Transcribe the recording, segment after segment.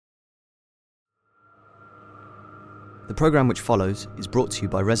The programme which follows is brought to you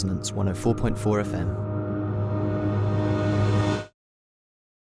by Resonance 104.4 FM.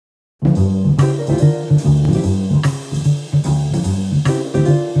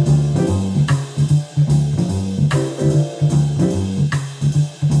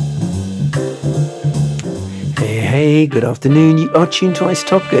 Hey, good afternoon. You are tuned to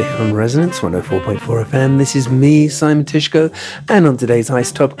Isotopia here on Resonance 104.4 FM. This is me, Simon Tyszko, and on today's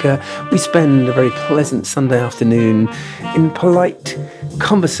Isotopia, we spend a very pleasant Sunday afternoon in polite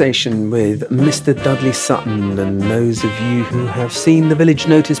conversation with Mr. Dudley Sutton. And those of you who have seen the village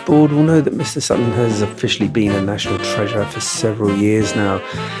notice board will know that Mr. Sutton has officially been a national treasure for several years now.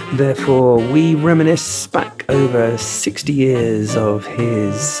 Therefore, we reminisce back over 60 years of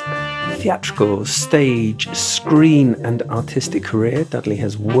his theatrical, stage, screen and artistic career. Dudley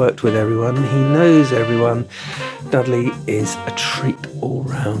has worked with everyone. He knows everyone. Dudley is a treat all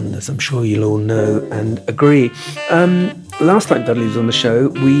round, as I'm sure you'll all know and agree. Last time Dudley was on the show,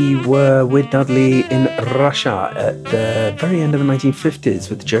 we were with Dudley in Russia at the very end of the 1950s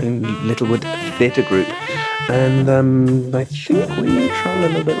with the Joan Littlewood Theatre Group. And I think we travel a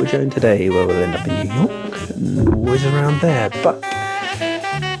little bit with Joan today, where we'll end up in New York and whiz around there. But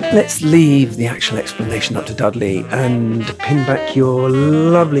let's leave the actual explanation up to Dudley and pin back your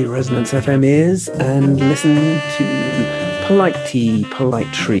lovely Resonance FM ears and listen to Polite Tea,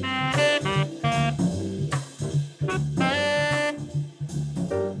 Polite Treat.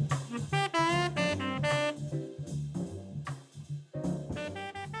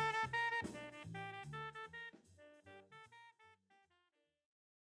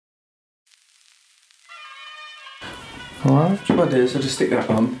 Alright. What I'll do is I'll just stick that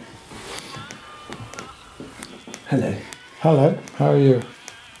on. Hello. Hello, how are you?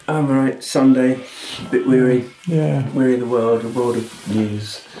 I'm alright. Sunday, a bit weary. Yeah. Weary of the world, a world of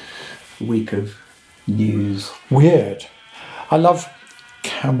news, a week of news. Weird. I love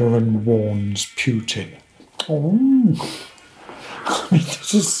Cameron warns Putin. Oh. I mean,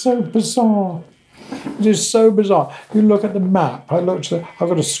 this is so bizarre. It is so bizarre. You look at the map. I've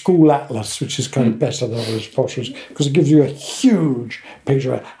got a school atlas, which is kind of better than others, because it gives you a huge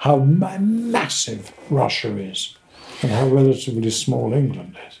picture of how massive Russia is and how relatively small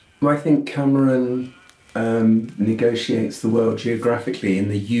England is. Well, I think Cameron negotiates the world geographically in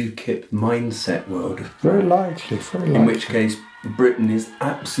the UKIP mindset world. Very likely, very likely. In which case, Britain is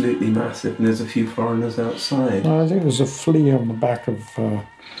absolutely massive and there's a few foreigners outside. I think there's a flea on the back of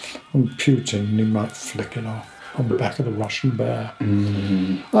on Putin, and he might flick it off on the back of the Russian bear.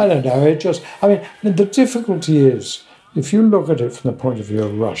 I don't know. The difficulty is, if you look at it from the point of view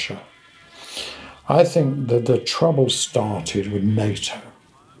of Russia, I think that the trouble started with NATO,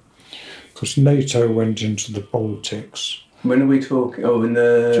 because NATO went into the Baltics. When are we talking? Oh, in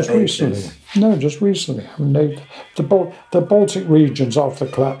the just 80s? Recently. No, just recently. I mean, the Baltic regions after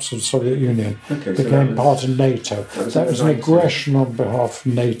the collapse of the Soviet Union became part of NATO. That was an aggression on behalf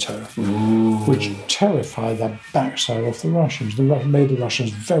of NATO, which terrified the backside off the Russians. Made the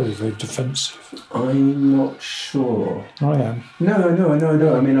Russians very, very defensive. I'm not sure. I am. No.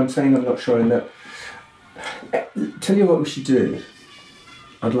 I mean, I'm saying I'm not sure in that. Tell you what we should do.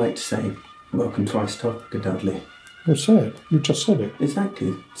 I'd like to say, welcome to Isotopia, Dudley. You said it. You just said it.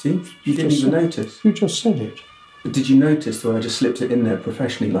 Exactly. See? You didn't even notice. You just said it. But did you notice that I just slipped it in there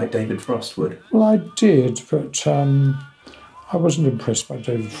professionally like David Frost would? Well, I did, but I wasn't impressed by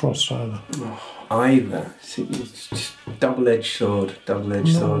David Frost either. Either. See, it's just double-edged sword.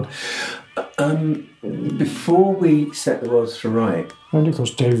 Before we set the world to right... Only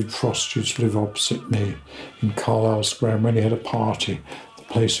because David Frost used to live opposite me in Carlisle Square, and when he had a party, the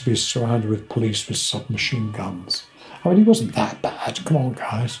place would be surrounded with police with submachine guns. I mean, he wasn't that bad. Come on,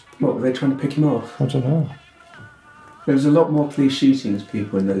 guys. What, were they trying to pick him off? I don't know. There was a lot more police shootings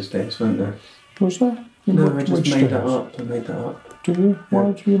people in those days, weren't there? Was there? No, I just made that up. I made that up. Do you? Yeah.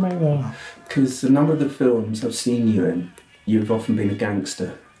 Why do you make that up? Because a number of the films I've seen you in, you've often been a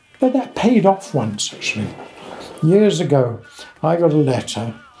gangster. But that paid off once, actually. Years ago, I got a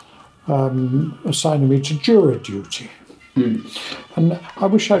letter assigning me to jury duty. And I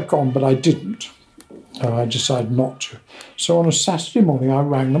wish I'd gone, but I didn't. I decided not to. So on a Saturday morning, I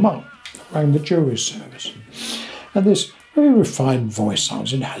rang them up. I rang the jury service. And this very refined voice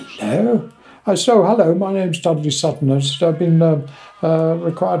answered, "Hello." I said, "Oh, hello, my name's Dudley Sutton. I've been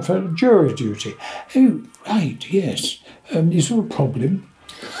required for jury duty." "Oh, right, yes. Is there a problem?"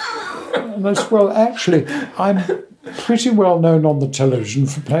 And I said, "Well, actually, I'm pretty well known on the television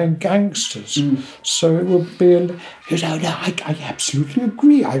for playing gangsters. So it would be..." He said, "Oh, no, I absolutely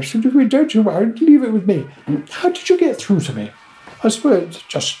agree. Don't you worry. Leave it with me." "How did you get through to me?" I said, "Well,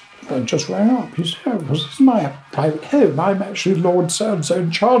 just I just rang up. He said, "Oh, this is my private home. I'm actually Lord so-and-so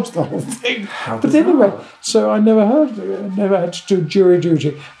in charge of the whole thing." But anyway, so I never had to do jury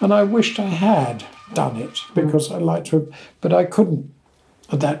duty. And I wished I had done it because I liked to have, but I couldn't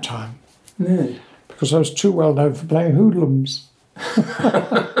at that time. No. Because I was too well known for playing hoodlums.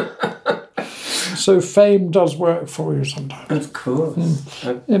 So fame does work for you sometimes. Of course.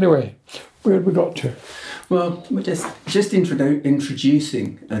 Anyway, where had we got to? Well, we're just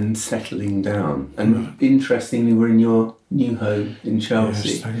introducing and settling down. And interestingly, we're in your new home in Chelsea.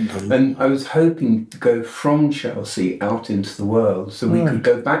 Yes, thank God. And I was hoping to go from Chelsea out into the world so we could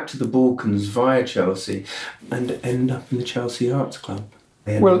go back to the Balkans via Chelsea and end up in the Chelsea Arts Club.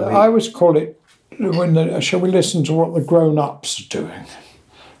 Well, I always call it, shall we listen to what the grown-ups are doing?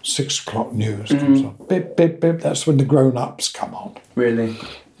 6 o'clock news comes on. Bip, bip, bip. That's when the grown-ups come on. Really?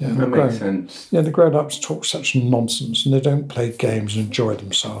 Yeah, That makes sense. Yeah, the grown-ups talk such nonsense and they don't play games and enjoy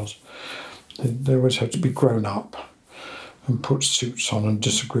themselves. They always have to be grown up and put suits on and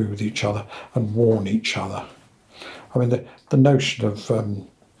disagree with each other and warn each other. I mean, the notion of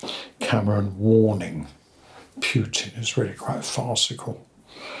Cameron warning Putin is really quite farcical.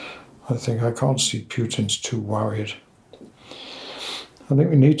 I can't see Putin's too worried. I think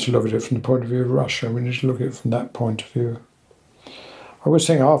we need to look at it from the point of view of Russia. We need to look at it from that point of view. I was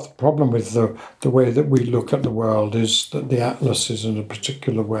saying half the problem with the way that we look at the world is that the atlas is in a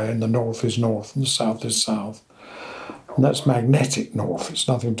particular way and the north is north and the south is south. And that's magnetic north. It's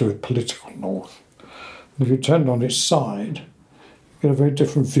nothing to do with political north. And if you turn it on its side, you get a very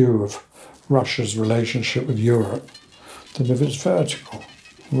different view of Russia's relationship with Europe than if it's vertical.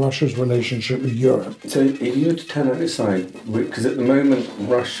 Russia's relationship with Europe. So if you were to turn it aside, because at the moment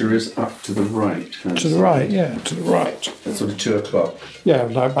Russia is up to the right. To the right, yeah, to the right. That's sort of 2 o'clock. Yeah,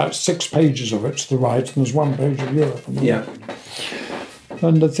 like about 6 pages of it to the right, and there's 1 page of Europe. Yeah.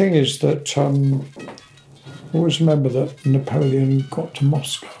 And the thing is that always remember that Napoleon got to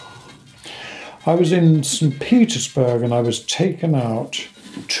Moscow. I was in St. Petersburg and I was taken out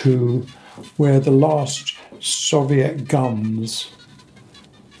to where the last Soviet guns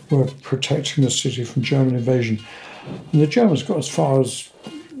were protecting the city from German invasion. And the Germans got as far as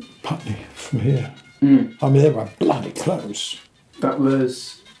Putney from here. I mean, they were bloody close. That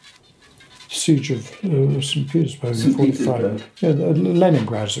was... Siege of St. Petersburg St. in 45. Petersburg. Yeah,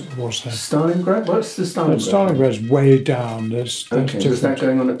 Leningrad it was then. Stalingrad? What's the Stalingrad? Stalingrad's way down. There's Okay, different. was that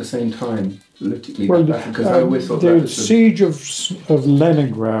going on at the same time, politically? Well, Because I always thought that the was... siege of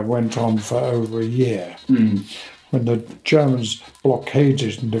Leningrad went on for over a year. When the Germans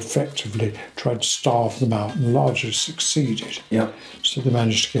blockaded and effectively tried to starve them out and largely succeeded. Yeah. So they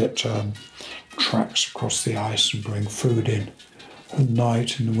managed to get tracks across the ice and bring food in at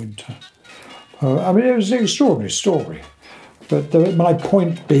night in the winter. I mean, it was an extraordinary story. But my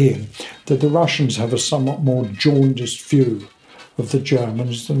point being that the Russians have a somewhat more jaundiced view of the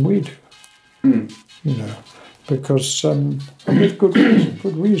Germans than we do. You know, because with good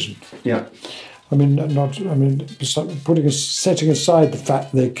reason. Yeah. I mean, setting aside the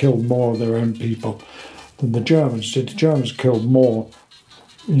fact they killed more of their own people than the Germans did. The Germans killed more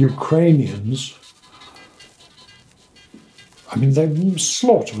Ukrainians. I mean, the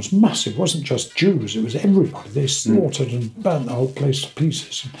slaughter was massive. It wasn't just Jews, it was everybody. They slaughtered and burnt the whole place to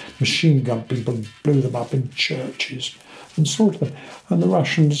pieces. And machine gun people blew them up in churches and slaughtered them. And the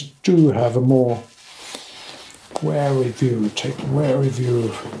Russians do have a more wary view, take a wary view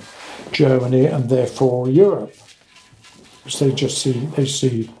of Germany and therefore Europe. Because they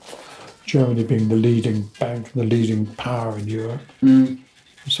see Germany being the leading bank and the leading power in Europe.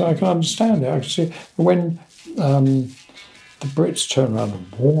 So I can understand it. I can see when the Brits turn around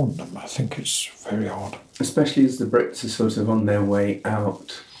and warn them, I think it's very odd. Especially as the Brits are sort of on their way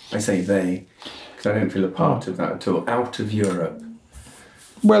out. I say they, because I don't feel a part of that at all, out of Europe.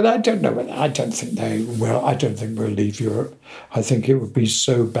 Well, I don't know. I don't think they will. I don't think we'll leave Europe. I think it would be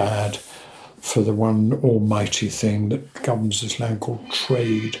so bad for the one almighty thing that governs this land called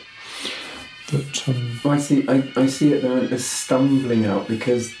trade. But I see it though as stumbling out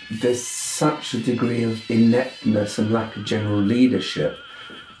because there's such a degree of ineptness and lack of general leadership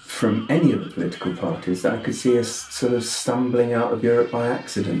from any of the political parties that I could see us sort of stumbling out of Europe by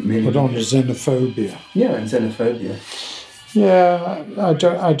accident. But on xenophobia. Yeah, and xenophobia. Yeah,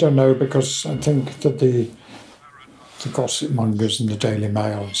 I don't know, because I think that the gossip mongers in the Daily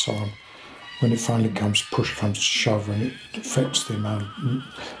Mail and so on, when it finally push comes to shove and it affects the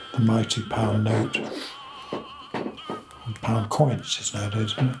mighty pound note, pound coin it is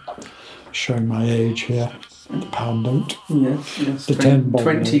nowadays, isn't it? Showing my age here, the pound note. Yes. The 10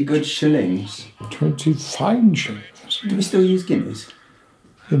 20 good shillings. 20 fine shillings. Do we still use guineas?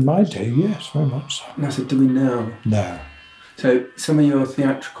 In my day, yes, very much so. And I said, do we now? No. So some of your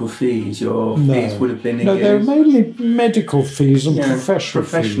theatrical fees, fees would have been in No, they were mainly medical fees and professional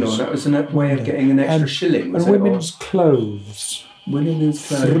fees. That was a way of getting an extra shilling. And women's clothes. Women's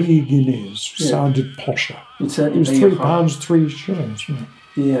clothes. 3 guineas. Sounded posher. It was £3, 3 shillings, wasn't it?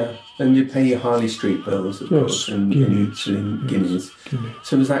 Yeah, and you pay your Harley Street bills, of course, and guineas.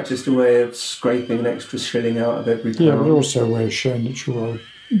 So was that just a way of scraping an extra shilling out of every pound? Yeah, but also a way of showing that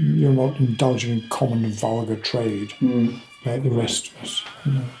you're not indulging in common and vulgar trade like the rest of us.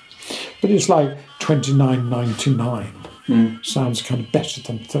 But it's like £29.99. Sounds kind of better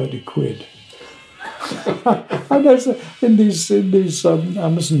than 30 quid. And there's in these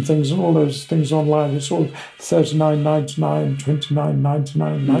Amazon things and all those things online, it's all $39.99, $29.99,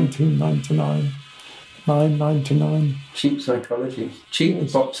 $19.99, $9.99. Cheap psychology,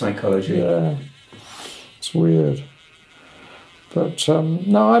 bot psychology. Yeah, it's weird. But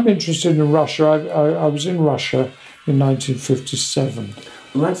no, I'm interested in Russia. I was in Russia in 1957.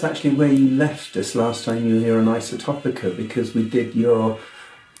 Well, that's actually where you left us last time you were here on Isotopica, because we did your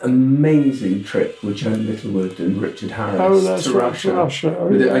amazing trip with Joan Littlewood and Richard Harris to Russia.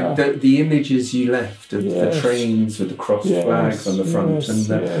 Oh, yeah. The images you left of the trains with the cross flags on the front and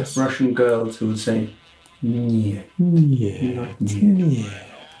the Russian girls who would say, "Нет."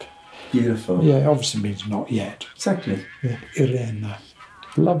 Beautiful. Yeah, it obviously means not yet. Exactly. Yeah. Irena.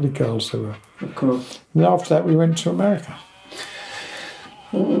 Lovely girls they were. Of course. And after that we went to America.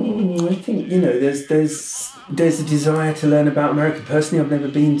 I think, there's a desire to learn about America. Personally, I've never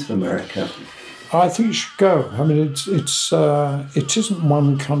been to America. I think you should go. I mean, it isn't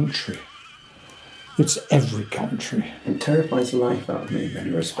one country. It's every country. It terrifies the life out of me in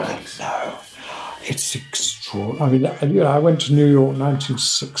many respects. No, it's extraordinary. I mean, I went to New York in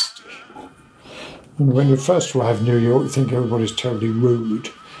 1960. And when you first arrive in New York, you think everybody's terribly rude.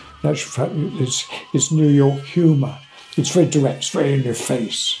 In actual fact, it's New York humour. It's very direct, it's very in your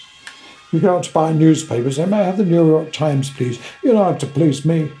face. You go out to buy a newspaper and say, "May I have the New York Times, please?" You don't have to please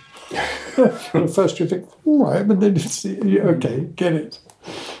me. At first you think, all right, but then it's, okay, get it.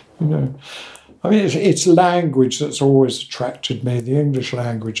 I mean, it's language that's always attracted me. The English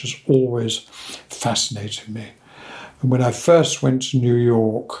language has always fascinated me. And when I first went to New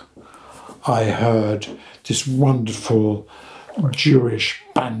York, I heard this wonderful Jewish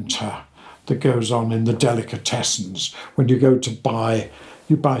banter that goes on in the delicatessens. When you go to buy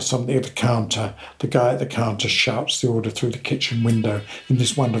something at the counter, the guy at the counter shouts the order through the kitchen window in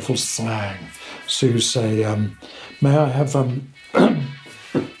this wonderful slang. So you say, "May I have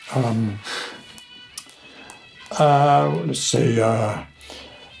let's say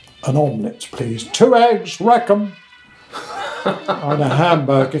an omelette, please. 2 eggs, rack 'em, and a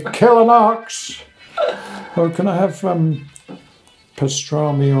hamburger, kill an ox. Oh, can I have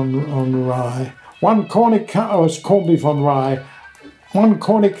pastrami on rye? 1 corny cow, it's corned beef on rye. 1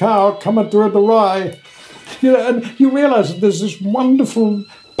 corny cow coming through the rye." And you realise that there's this wonderful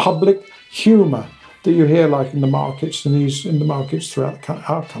public humour that you hear, like in the markets and in the markets throughout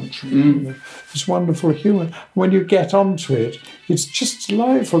our country. This wonderful humour. When you get onto it, it's just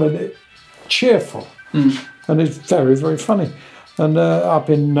delightful and cheerful, and it's very, very funny. And up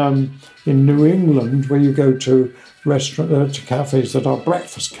in New England, where you go to to cafes that are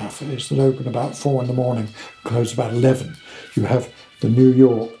breakfast cafes that open about 4 a.m, close about 11, you have the New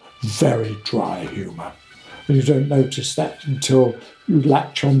York very dry humour, and you don't notice that until you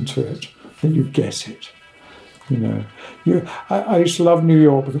latch onto it and you get it. I used to love New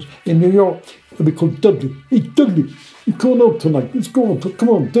York because in New York it'd be called Dudley. "Hey Dudley, you're going out tonight. Let's go on. Come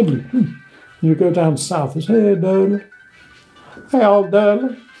on, Dudley." You go down south and say, "Hey Dudley, hey old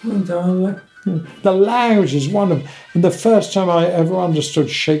Dudley." The language is wonderful. And the first time I ever understood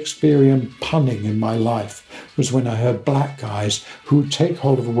Shakespearean punning in my life was when I heard black guys who would take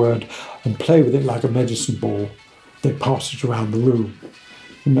hold of a word and play with it like a medicine ball. They pass it around the room.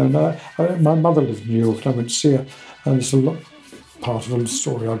 My mother lived in New York and I went to see her, and it's a part of the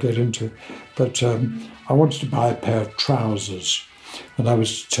story I'll get into. But I wanted to buy a pair of trousers, and I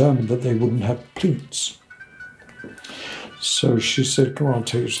was determined that they wouldn't have pleats. So she said, "Come on, I'll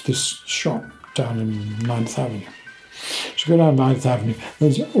take you to this shop down in 9th Avenue. So go down 9th Avenue.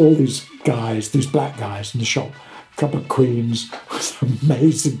 There's all these guys, these black guys in the shop, a couple of queens with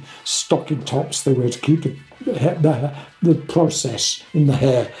amazing stocking tops they wear to keep the process in the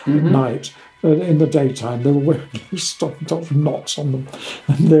hair at night. In the daytime, they were wearing stocking tops with knots on them,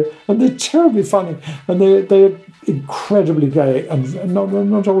 and they're terribly funny, and they're incredibly gay, and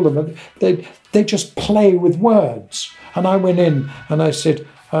not all of them. They just play with words. And I went in and I said,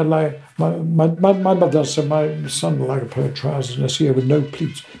 like my mother said, my son like a pair of trousers and a year with no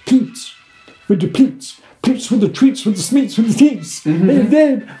pleats. Pleats with the pleats. Pleats with the treats, with the smeats, with the teats. And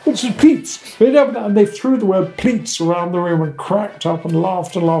then, what's the pleats? And they threw the word pleats around the room and cracked up and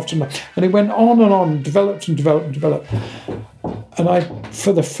laughed and laughed and laughed. And it went on and on, developed and developed and developed. And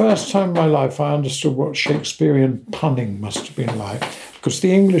for the first time in my life, I understood what Shakespearean punning must have been like. Because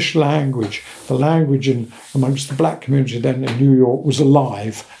the English language, the language amongst the black community then in New York, was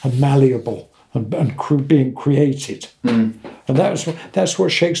alive and malleable and being created. And that's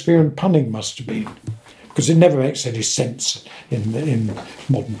what Shakespearean punning must have been. Because it never makes any sense in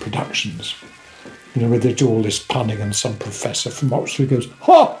modern productions. You know, where they do all this punning and some professor from Oxford goes,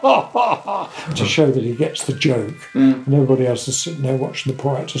 ha, ha, ha, ha, to show that he gets the joke. And everybody else is sitting there watching the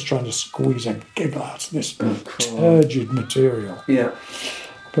poor actors trying to squeeze a giggle out of this turgid material. Yeah.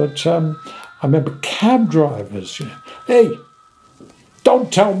 But I remember cab drivers, you know, hey,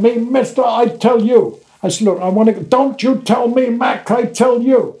 don't tell me, mister, I tell you. I said, look, I want to go. Don't you tell me, Mac, I tell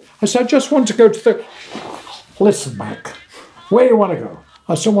you. I said, I just want to go to the... Listen, Mac, where do you want to go?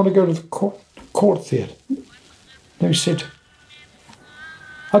 I said, I want to go to the court theatre. And he said,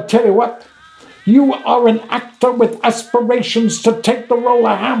 I'll tell you what, you are an actor with aspirations to take the role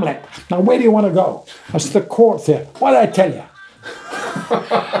of Hamlet. Now, where do you want to go? I said, the court theatre. What did I tell you?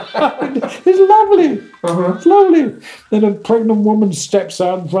 It's lovely. It's lovely. Then a pregnant woman steps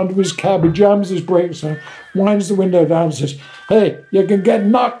out in front of his cab, he jams his brakes and winds the window down and says, hey, you can get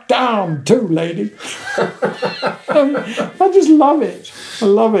knocked down too, lady. I just love it. I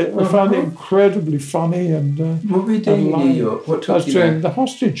love it. I found it incredibly funny. And what were you doing in New York? What I was doing The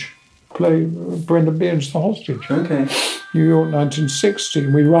Hostage, play Brendan Behan's The Hostage. Okay. New York, 1960.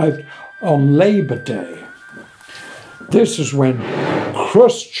 We arrived on Labor Day. This is when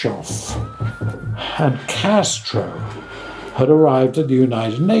Khrushchev and Castro had arrived at the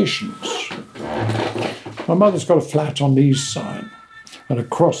United Nations. My mother's got a flat on the east side, and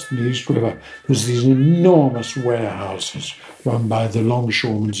across the East River there's these enormous warehouses run by the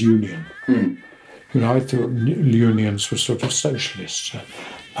Longshoremen's Union. You know, I thought unions were sort of socialist,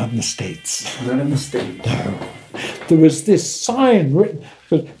 not in the States. Not in the States. No. There was this sign written,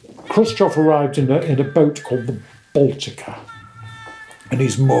 that Khrushchev arrived in a boat called the Baltica, and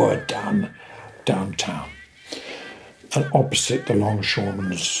he's moored downtown, and opposite the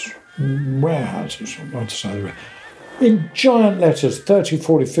Longshoremen's warehouses on the other side of the river, in giant letters, 30,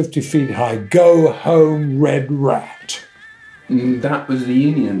 40, 50 feet high, go home, Red Rat. That was the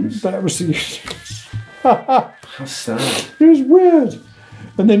unions. That was the unions. How sad. It was weird.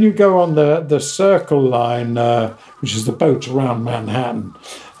 And then you go on the Circle Line, which is the boat around Manhattan,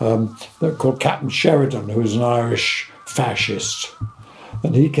 they're called Captain Sheridan, who was an Irish fascist.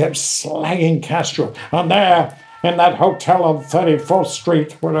 And he kept slanging Castro. And there, in that hotel on 34th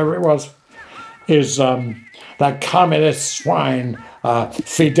Street, whatever it was, is that communist swine,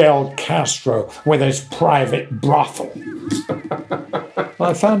 Fidel Castro, with his private brothel.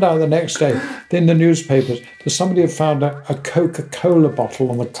 I found out the next day in the newspapers that somebody had found a Coca-Cola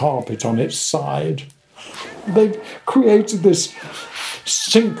bottle on the carpet on its side. They'd created this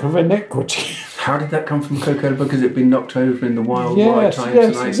sink of iniquity. How did that come from Coca-Cola? Because it'd been knocked over in the wild times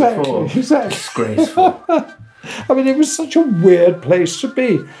the night before. Exactly. Disgraceful. I mean, it was such a weird place to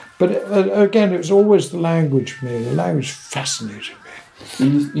be. But again, it was always the language for me. The language fascinated me.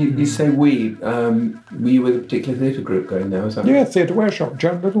 You say we. Were you with a particular theatre group going there? Was that Yeah, Theatre Workshop,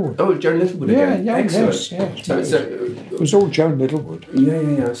 Joan Littlewood. Oh, Joan Littlewood again. Yeah, excellent. Yes. So, It was all Joan Littlewood.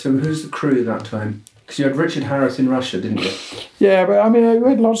 Yeah. So who's the crew that time? Because you had Richard Harris in Russia, didn't you? Yeah, but I mean, we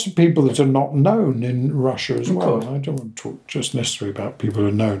had lots of people that are not known in Russia as well. Course. I don't want to talk just necessarily about people who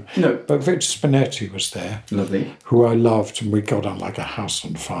are known. No. But Victor Spinetti was there. Lovely. Who I loved, and we got on like a house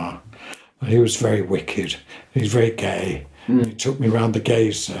on fire. And he was very wicked. He's very gay. He took me around the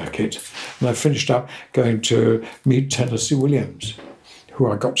gay circuit, and I finished up going to meet Tennessee Williams, who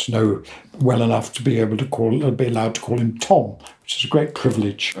I got to know well enough to be allowed to call him Tom, which is a great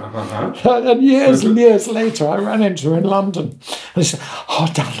privilege. And years later, I ran into her in London, and he said, "Oh,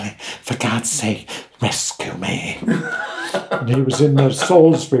 darling, for God's sake, rescue me." And he was in the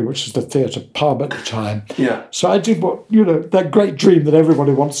Salisbury, which is the theatre pub at the time. Yeah. So I did that great dream that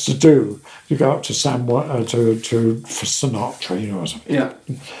everybody wants to do. You go up to for Sinatra, or something. Yeah.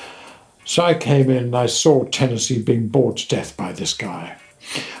 So I came in and I saw Tennessee being bored to death by this guy.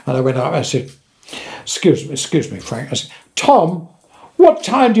 And I went up, I said, excuse me, Frank. I said, "Tom, what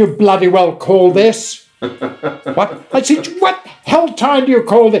time do you bloody well call this?" What? I said, what hell time do you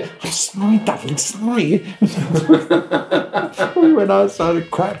call it? I'm sorry, darling, sorry. We went outside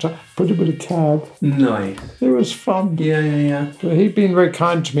and cracked up, put him in a cab. Nice. It was fun. Yeah. But he'd been very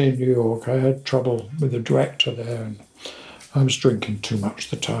kind to me in New York. I had trouble with the director there, and I was drinking too much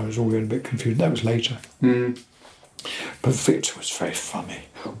at the time. I was all getting a bit confused. That was later. Mm. But Victor was very funny,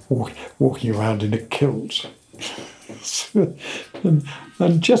 walking around in a kilt.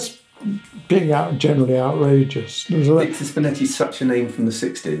 and just being generally outrageous. Victor Spinetti's such a name from the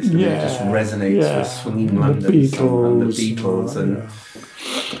 60s. It just resonates with swinging London and the Beatles. And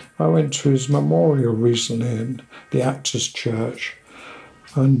I went to his memorial recently in the Actors' Church,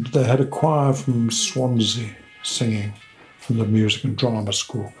 and they had a choir from Swansea singing from the Music and Drama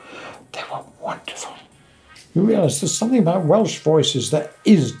School. They were wonderful. You realise there's something about Welsh voices that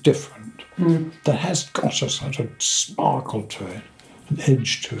is different, that has got a sort of sparkle to it, an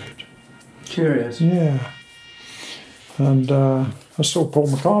edge to it. Curious. Yeah. And I saw Paul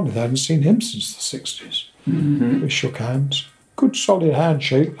McCartney there. I hadn't seen him since the 60s. Mm-hmm. We shook hands. Good solid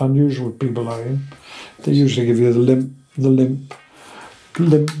handshake, unusual with people like him. They usually give you the limp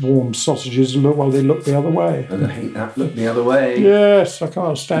warm sausages while they look the other way. And I hate that, look the other way. Yes, I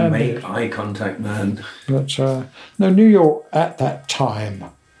can't stand it. Make eye contact, man. But no, New York at that time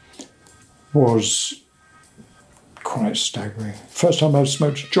was quite staggering. First time I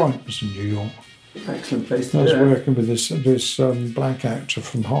smoked a joint was in New York. Excellent place to I was do it. working with this black actor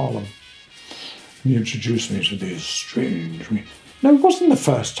from Harlem. And he introduced me to these strange... No, it wasn't the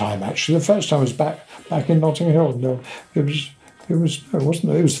first time, actually. The first time was back in Notting Hill. No, it wasn't. It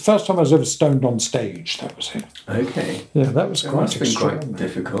was the first time I was ever stoned on stage. That was it. Okay. Yeah, that was It quite must have been quite extraordinary.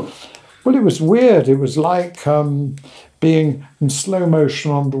 difficult. Well, it was weird. It was like being in slow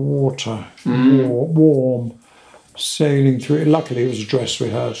motion underwater, warm, sailing through it. Luckily, it was a dress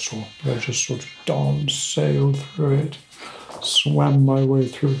rehearsal. I just sort of danced, sailed through it, swam my way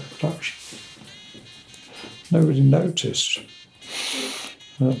through the production. Nobody noticed.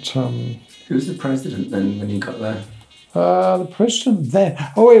 But, Who was the president then when you got there? the president then.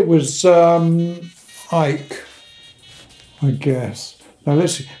 Oh, it was Ike, I guess. Now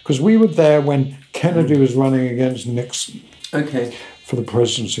let's see, because we were there when Kennedy was running against Nixon Okay. for the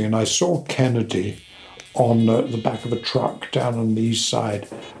presidency, and I saw Kennedy on the back of a truck down on the east side,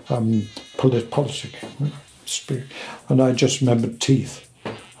 politicking. And I just remembered teeth,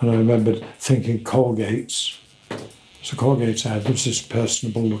 and I remembered thinking Colgate's. So Colgate's ad was this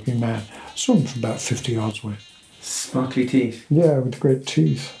personable-looking man. I saw him from about 50 yards away. Sparkly teeth. Yeah, with great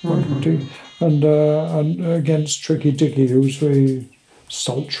teeth, wonderful teeth. And against Tricky Dicky, who was very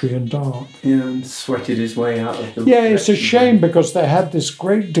sultry and dark. Yeah, and sweated his way out of the... Yeah, it's a shame because they had this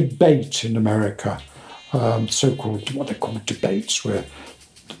great debate in America, so-called, what they call debates, where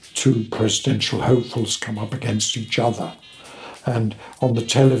two presidential hopefuls come up against each other. And on the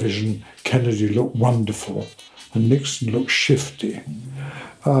television, Kennedy looked wonderful and Nixon looked shifty.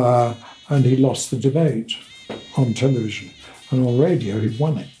 And he lost the debate on television. And on radio, he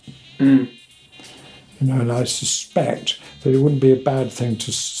won it. Mm. You know, and I suspect that it wouldn't be a bad thing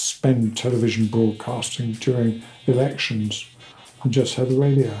to suspend television broadcasting during elections and just have the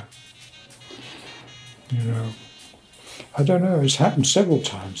radio. You know, I don't know. It's happened several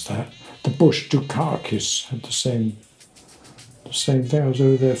times that the Bush Dukakis had the same thing. I was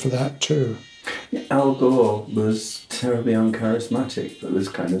over there for that too. Yeah, Al Gore was terribly uncharismatic, but was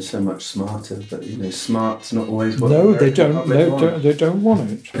kind of so much smarter. But you know, smart's not always what. No, they American don't. public want. They don't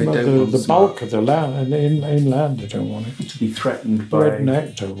want it. They But don't want the smart. bulk of the land, inland, they don't want it. To be threatened by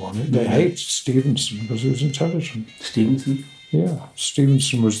Redneck don't want it. They hate Stevenson because he was intelligent. Stevenson. Yeah,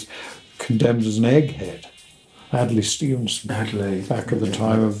 Stevenson was condemned as an egghead. Adlai Stevenson, Adelaide. back at the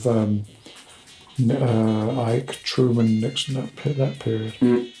time of Ike, Truman, Nixon, that period.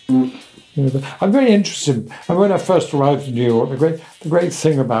 You know, but I'm very interested. And when I first arrived in New York, the great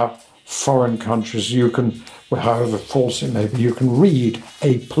thing about foreign countries, you can, well, however false it may be, you can read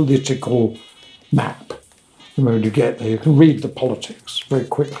a political map. The moment you get there, you can read the politics very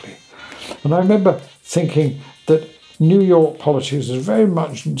quickly. And I remember thinking that New York politics is very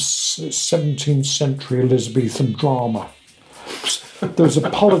much 17th century Elizabethan drama. There was a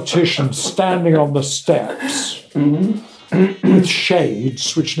politician standing on the steps with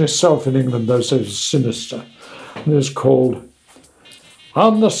shades, which in itself in England those days was sinister. And it was called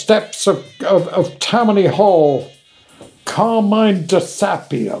On the Steps of Tammany Hall, Carmine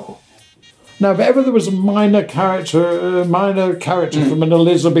DeSapio. Now, if ever there was a minor character from an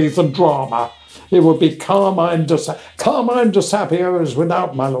Elizabethan drama, it would be Carmine DeSapio. Carmine DeSapio is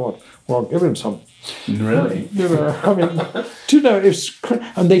without, my lord. Well, give him some Really? You know, I mean, do you know,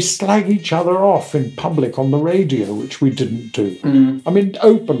 and they slag each other off in public on the radio, which we didn't do. I mean,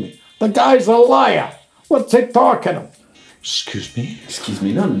 openly. The guy's a liar. What's he talking about? Excuse me? Excuse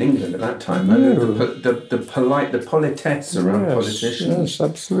me, not in England at that time. No. The politesse around politicians. Yes,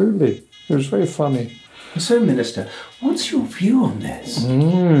 absolutely. It was very funny. So, Minister, what's your view on this?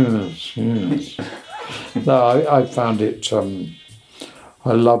 Yes. No, I found it...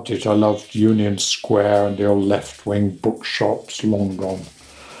 I loved it. I loved Union Square and the old left-wing bookshops, long gone.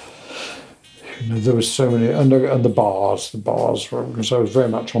 You know, there was so many, and the bars. The bars were, because I was very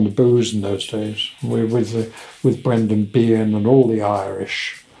much on the booze in those days. With Brendan Behan and all the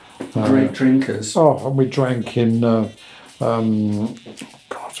Irish. Great drinkers. Oh, and we drank in. God,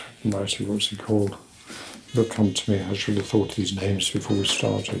 what's he called? It'll come to me. I should have thought of these names before we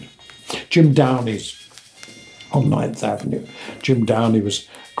started. Jim Downey's. On 9th Avenue. Jim Downey was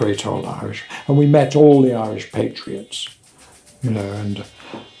great old Irish. And we met all the Irish patriots, you know, and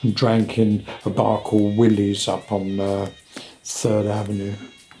drank in a bar called Willie's up on 3rd Avenue.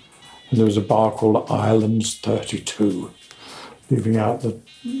 And there was a bar called Islands 32, leaving out the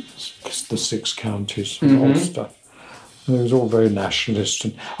 6 counties of Ulster. And it was all very nationalist.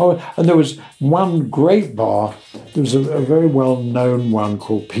 And there was one great bar. There was a very well-known one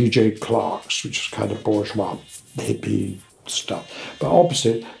called P.J. Clark's, which was kind of bourgeois, hippie stuff. But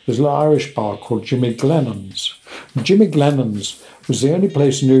opposite, there's an Irish bar called Jimmy Glennon's. And Jimmy Glennon's was the only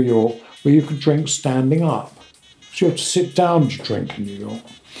place in New York where you could drink standing up. So you had to sit down to drink in New York,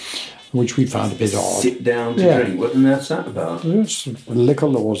 which we found a bit odd. Sit down to drink? What on earth's that about? Yes, liquor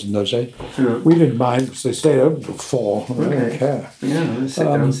laws in those days. Yeah. We didn't mind because they stayed open till 4. We didn't care. Yeah,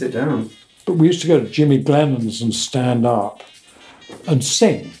 sit down. But we used to go to Jimmy Glennon's and stand up and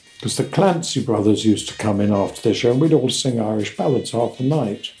sing, because the Clancy brothers used to come in after their show and we'd all sing Irish ballads half the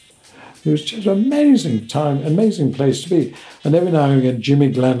night. It was just an amazing time, amazing place to be. And every now and again,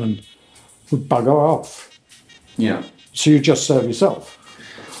 Jimmy Glennon would bugger off. Yeah. So you just serve yourself.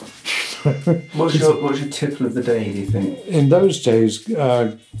 What's your tipple of the day, do you think? In those days,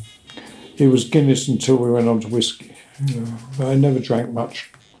 it was Guinness until we went on to whiskey. You know, I never drank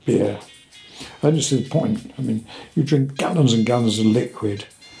much beer. I just see the point. I mean, you drink gallons and gallons of liquid.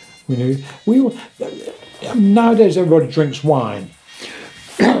 You know, nowadays everybody drinks wine.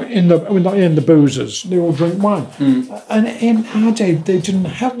 In the boozers, they all drink wine. And in our day, they didn't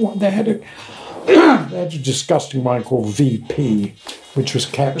have one. They had a disgusting wine called VP, which was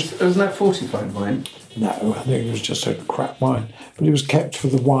kept. Wasn't that fortified wine? No, I think it was just a crap wine. But it was kept for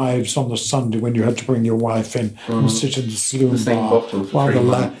the wives on the Sunday when you had to bring your wife in and sit in the saloon bar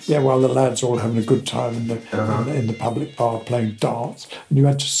while the lads all having a good time in the public bar playing darts, and you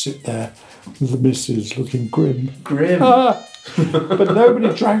had to sit there with the missus looking grim. But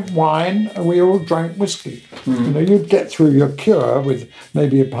nobody drank wine, and we all drank whiskey. You know, you'd get through your cure with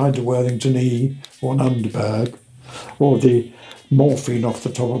maybe a pint of Worthington E or an Underberg, or the morphine off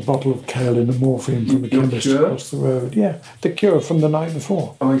the top of a bottle of Kale and morphine from the chemist across the road. Yeah, the cure from the night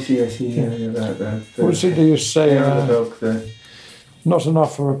before. Oh, I see. Yeah. What's it you say? Not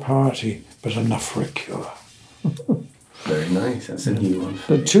enough for a party, but enough for a cure. Very nice. That's a new one.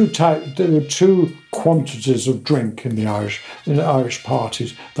 There were two quantities of drink in the Irish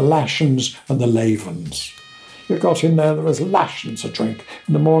parties: the Lashens and the Lavens. You got in there was Lashens a drink.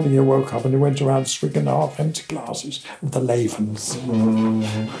 In the morning you woke up and you went around swigging half-empty glasses of the Lavens.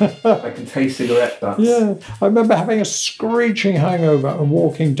 I can taste cigarette butts. Yeah, I remember having a screeching hangover and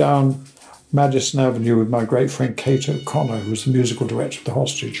walking down Madison Avenue with my great friend Kate O'Connor, who was the musical director of The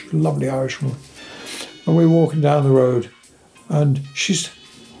Hostage, a lovely Irishwoman. And we were walking down the road, and she said,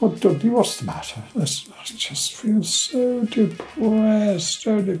 "Oh, Dudley, what's the matter?" I just feel so depressed.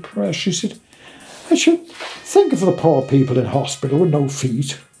 She said, "I should think of the poor people in hospital with no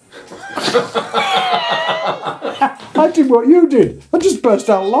feet." I did what you did. I just burst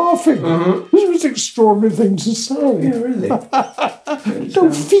out laughing. This was an extraordinary thing to say. Yeah, really. No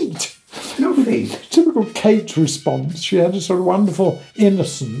feet. No feet. Typical Kate response. She had a sort of wonderful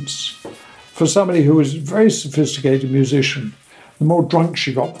innocence for somebody who was a very sophisticated musician. The more drunk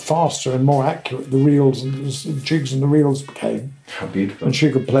she got, the faster and more accurate the reels and the jigs and the reels became. How beautiful. And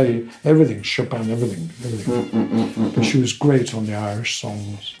she could play everything, Chopin, everything. But she was great on the Irish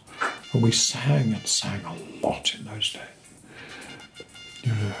songs. And we sang a lot in those days.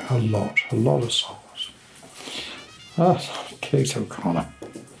 You know, a lot of songs. Kate O'Connor.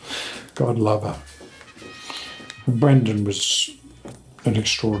 God love her. And Brendan was an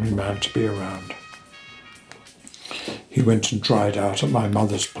extraordinary man to be around. He went and dried out at my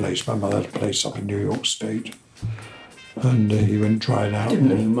mother's place. My mother had a place up in New York State. and he went dried out. I didn't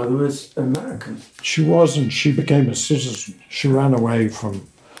know your mother was American. She wasn't. She became a citizen. She ran away from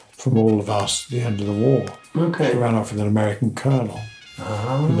all of us at the end of the war. Okay. She ran off with an American colonel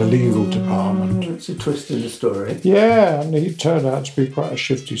in the legal department. It's a twist in the story. Yeah, and he turned out to be quite a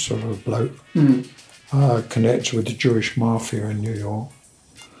shifty sort of bloke, connected with the Jewish mafia in New York.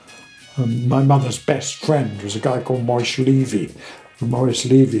 My mother's best friend was a guy called Maurice Levy,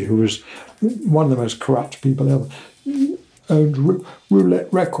 who was one of the most corrupt people ever. Owned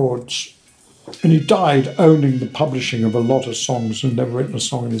Roulette Records, and he died owning the publishing of a lot of songs and never written a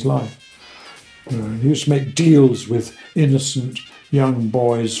song in his life. He used to make deals with innocent young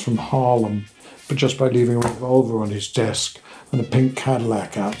boys from Harlem, but just by leaving a revolver on his desk and a pink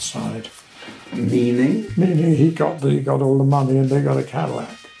Cadillac outside. Meaning? Meaning he got all the money and they got a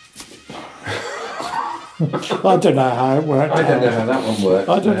Cadillac. I don't know how it worked. I don't know how that one worked.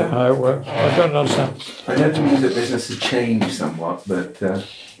 I don't know how it worked. I don't understand. I know the music business has changed somewhat, but...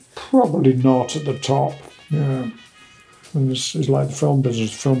 Probably not at the top. Yeah. And it's like the film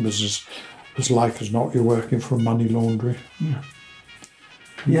business. Film business is like as not you're working for a money laundry.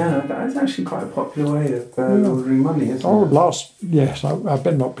 Yeah, that's actually quite a popular way of laundering money, isn't it? Yes, I've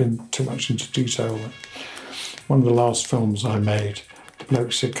not been too much into detail. But one of the last films I made, the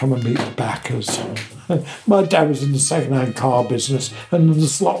bloke said, come and meet the backers. My dad was in the second-hand car business and in the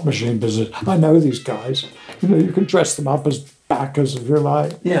slot machine business. I know these guys. You can dress them up as backers if you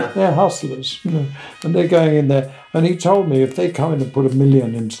like. Yeah. They're hustlers, and they're going in there. And he told me if they come in and put $1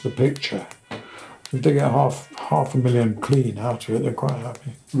 million into the picture, if they get half $500,000 clean out of it, they're quite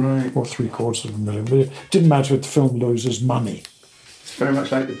happy. Right. Or $750,000. But it didn't matter if the film loses money. It's very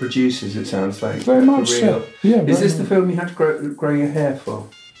much like The Producers, it sounds like. Very much so. Yeah. Is this the film you had to grow your hair for?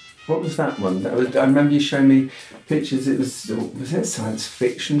 What was that one? I remember you showing me pictures. Was it a science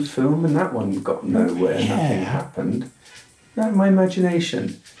fiction film? And that one got nowhere. Yeah. Nothing happened. That my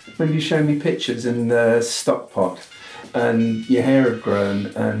imagination. When you showed me pictures in the stock pot, and your hair had grown,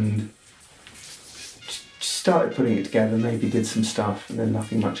 and started putting it together. Maybe did some stuff, and then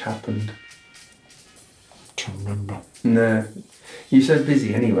nothing much happened. Can't remember. No, you're so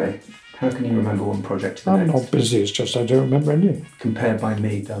busy anyway. How can you remember one project to the I'm next? not busy. It's just I don't remember anything. Compared by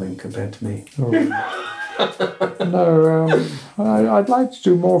me, darling. Compared to me. Oh. No, I'd like to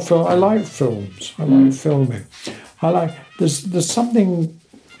do more film. I like films. I like filming. There's something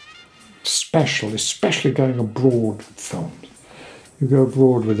special, especially going abroad with films. You go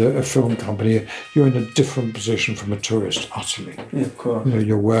abroad with a film company, you're in a different position from a tourist, utterly. Yeah, of course.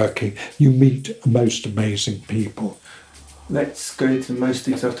 You're working. You meet most amazing people. Let's go to the most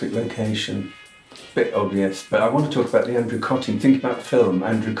exotic location. Bit obvious, but I want to talk about the Andrew Cotting. Think about the film,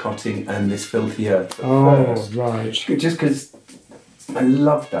 Andrew Cotting and This Filthy Earth. First. Right. Just because I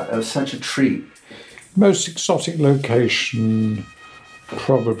loved that. It was such a treat. Most exotic location,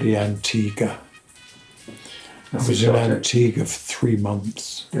 probably Antigua. I was in Antigua for 3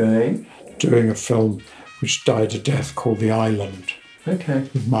 months. Really? Doing a film which died a death called The Island. Okay.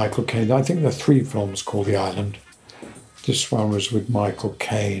 With Michael Caine. I think there are 3 films called The Island. This one was with Michael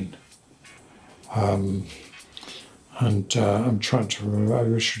Caine. And I'm trying to remember,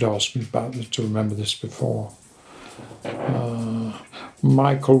 you should ask me about this to remember this before.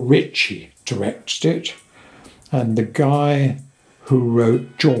 Michael Ritchie directed it, and the guy who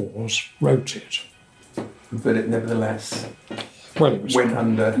wrote Jaws wrote it. But it nevertheless Well, it was went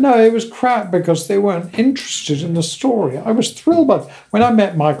under. No, it was crap because they weren't interested in the story. I was thrilled by when I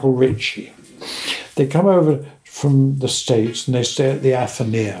met Michael Ritchie. They come over from the States and they stay at the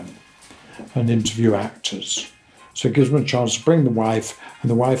Athenaeum and interview actors. So it gives them a chance to bring the wife,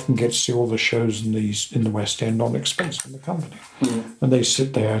 and the wife can get to see all the shows in the West End on expense in the company. Mm. And they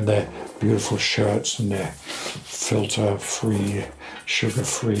sit there in their beautiful shirts and their filter-free,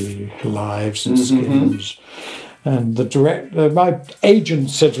 sugar-free lives and skins. And the director, my agent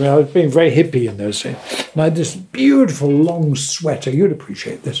said to me, I was being very hippie in those days, and I had this beautiful long sweater. You'd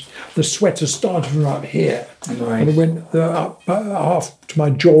appreciate this. The sweater started from up here, and it went up half to my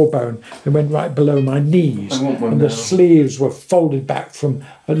jawbone. It went right below my knees, I want one and now. the sleeves were folded back from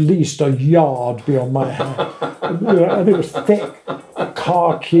at least a yard beyond my hand. And it was thick,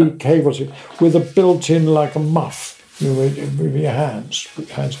 khaki cables with a built-in like a muff. With your hands.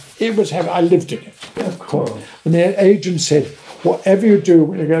 It was heavy. I lived in it. Of course. And the agent said, whatever you do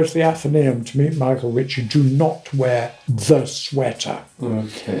when you go to the Athenaeum to meet Michael Ritchie, do not wear the sweater.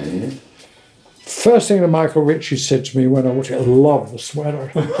 Okay. First thing that Michael Ritchie said to me when I watched it, I love the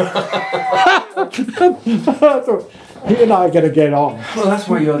sweater. I thought, he and I are going to get on. Well, that's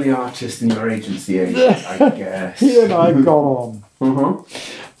why you're the artist and your agent's the agent, I guess. He and I got on. Uh-huh.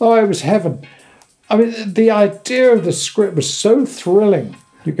 Oh, it was heaven. I mean, the idea of the script was so thrilling.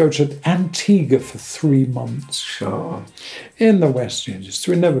 You go to Antigua for 3 months. Sure. In the West Indies.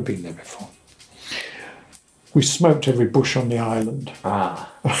 We'd never been there before. We smoked every bush on the island.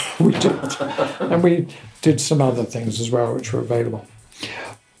 Ah. We did. And we did some other things as well, which were available.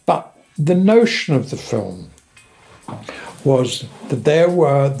 But the notion of the film was that there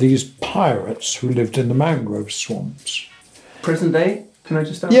were these pirates who lived in the mangrove swamps. Present day? Can I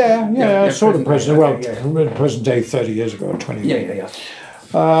just ask? Yeah, sort of present. Well, Okay. present day 30 years ago, or 20 years ago.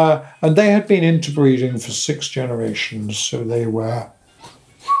 Yeah. And they had been interbreeding for 6 generations, so they were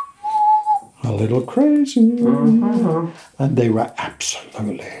a little crazy. And they were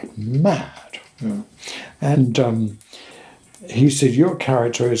absolutely mad. Yeah. And he said, your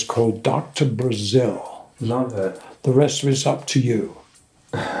character is called Dr. Brazil. Love it. The rest of it's up to you.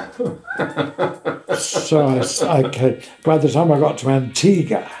 So I by the time I got to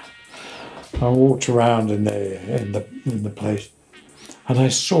Antigua, I walked around in the place, and I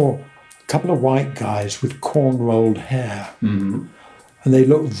saw a couple of white guys with corn-rolled hair, and they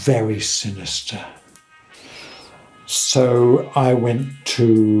looked very sinister. So I went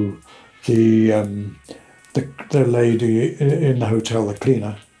to the lady in the hotel, the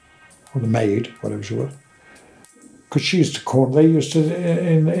cleaner, or the maid, whatever she was. Because she used to they used to,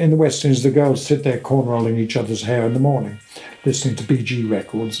 in the West Indies, the girls sit there corn-rolling each other's hair in the morning, listening to BG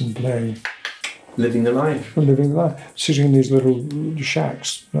records and playing. Living the life. Living life. Sitting in these little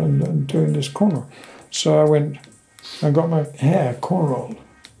shacks and doing this cornroll. So I went and got my hair corn-rolled.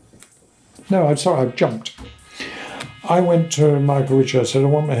 No, I'm sorry, I've jumped. I went to Michael Ritchie, I said, I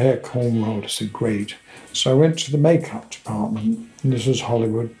want my hair corn-rolled. I said, great. So I went to the makeup department, and this was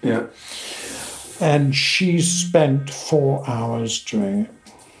Hollywood. Yeah. And she spent 4 hours doing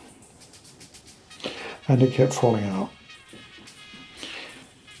it. And it kept falling out.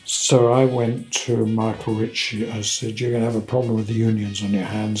 So I went to Michael Ritchie. I said, you're going to have a problem with the unions on your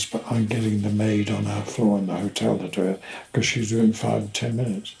hands, but I'm getting the maid on our floor in the hotel to do it, because she's doing 5 to 10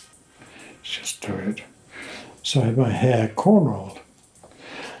 minutes. Just do it. So I had my hair corn-rolled.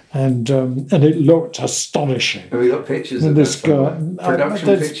 And it looked astonishing. Have we got pictures And of this that girl, production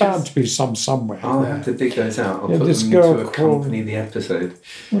there's pictures? bound to be some somewhere. I'll there. have to dig those out. I'll Yeah, put this them girl to called- accompany the episode.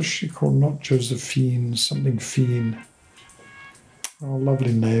 What's she called? Not Josephine, something Fiend. Oh,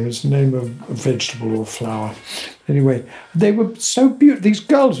 lovely name. It's the name of a vegetable or flower. Anyway, they were so beautiful. These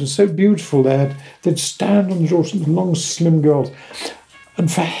girls were so beautiful. They'd stand on the door, long, slim girls. And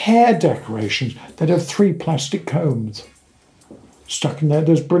for hair decorations, they'd have 3 plastic combs stuck in there.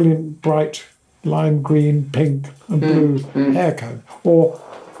 Those brilliant, bright lime green, pink, and blue hair combs. Or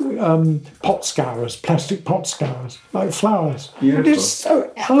pot scourers, plastic pot scourers, like flowers. Beautiful. It is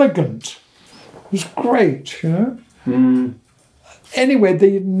so elegant. It was great, you know. Anyway,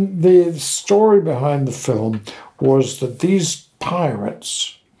 the story behind the film was that these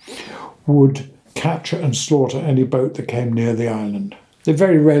pirates would capture and slaughter any boat that came near the island. They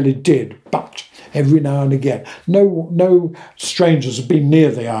very rarely did, but every now and again. No strangers have been near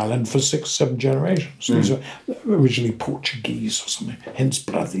the island for 6, 7 generations. These are originally Portuguese or something, hence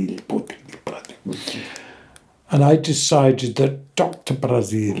Brazil. And I decided that Dr.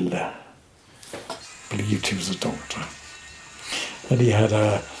 Brazil believed he was a doctor. And he had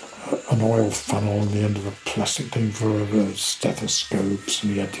an oil funnel on the end of a plastic thing for stethoscopes,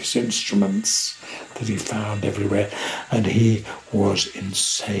 and he had these instruments that he found everywhere, and he was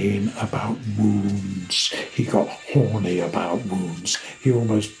insane about wounds. He got horny about wounds. He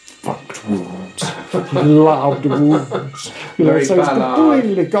almost fucked wounds. He loved wounds. Very so it's Ballard.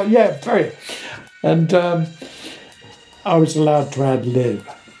 completely very. And I was allowed to ad-lib,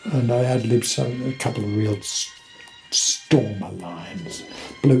 and I ad-libbed a couple of real stormer lines.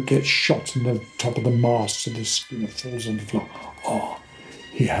 Bloke gets shot in the top of the mast, so the schooner falls on the floor. Oh,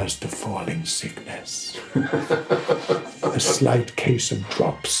 he has the falling sickness. A slight case of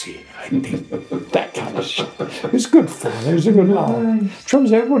dropsy, I think. That kind of shit. It was good fun. It was a good laugh.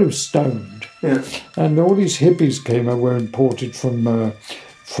 Trouble, everybody was stoned. Yeah. And all these hippies were imported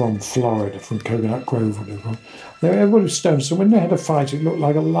from Florida, from Coconut Grove, whatever. Everybody was stoned. So when they had a fight, it looked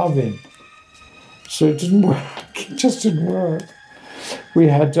like a love-in. So it didn't work. It just didn't work. We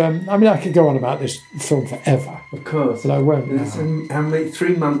had, I could go on about this film forever, Of course. but I won't There's now. how many?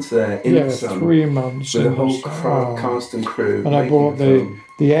 3 months there in the sun 3 months. with a in the whole sun. cast and crew. And I making brought a film.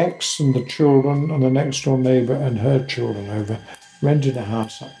 the ex and the children and the next door neighbour and her children over, rented a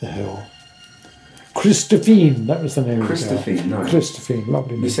house up the hill. Christophine, that was the name Christophine, of the girl. nice. Christophine,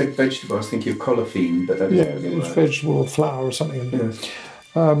 lovely name. You said vegetable. I was thinking of colophine, but that Yeah, doesn't really it was work. vegetable or flower or something. Yes.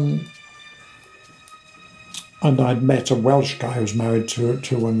 And I'd met a Welsh guy who was married to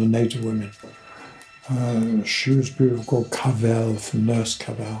one of the native women. She was beautiful, called Cavell, from Nurse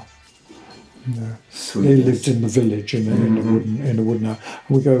Cavell. Yeah. Sweet. They lived in the village in a wooden house.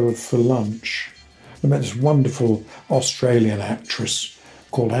 We go for lunch. I met this wonderful Australian actress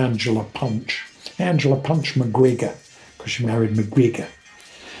called Angela Punch. Angela Punch McGregor, because she married McGregor.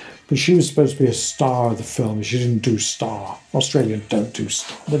 But she was supposed to be a star of the film. She didn't do star. Australians don't do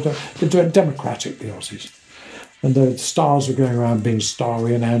star. They do it democratically, Aussies. And the stars were going around being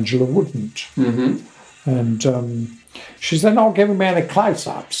starry, and Angela wouldn't. And she said, "Not giving me any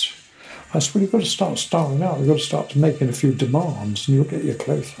close-ups." I said, "Well, you've got to start starring out. You've got to start making a few demands, and you'll get your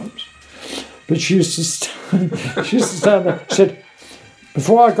close-ups." But she used to stand there. She said,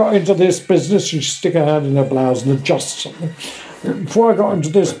 "Before I got into this business," she'd stick her hand in her blouse and adjust something. "Before I got into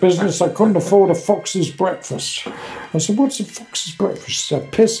this business, I couldn't afford a fox's breakfast." I said, "What's a fox's breakfast?" She said, "A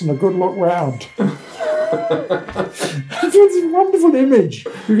piss and a good look round." It was a wonderful image.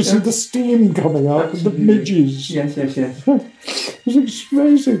 You can see the steam coming up and the midges. Yes. It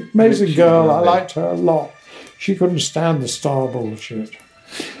was amazing girl. I liked her a lot. She couldn't stand the star bullshit.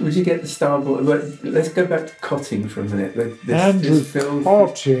 Would you get the star ball? Let's go back to Cotting for a minute. Andrew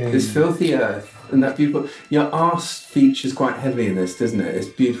Cotting. This filthy earth and that beautiful. Your arse features quite heavy in this, doesn't it? It's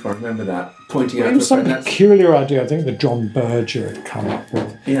beautiful. I remember that. Pointing out. It was some peculiar idea. I think that John Berger had come up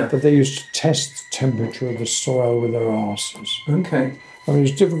with. Yeah. That they used to test the temperature of the soil with their arses. Okay. I mean,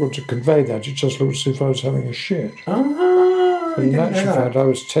 it's difficult to convey that. It just looked as if I was having a shit. But in actual fact, I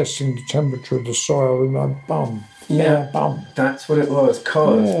was testing the temperature of the soil with my bum. Yeah, bum. That's what it was.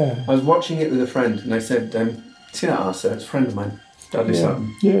 Cause Yeah. I was watching it with a friend, and I said, "See that arse there? It's a friend of mine, Dudley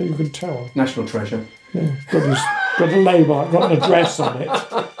Sutton, Yeah, you can tell. national treasure." Yeah. Got a label, got an address on it.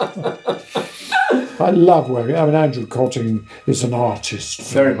 I love working. I mean, Andrew Cotting is an artist.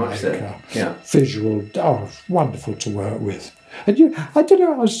 Very much so. filmmaker, Yeah. Visual. Oh, wonderful to work with. And I don't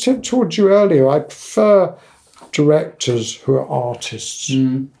know, I was told you earlier, I prefer directors who are artists.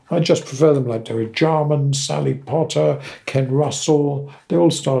 I just prefer them like Derek Jarman, Sally Potter, Ken Russell. They all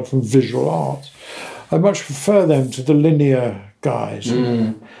started from visual art. I much prefer them to the linear guys.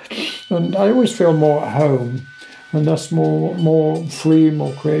 And I always feel more at home, and thus more free,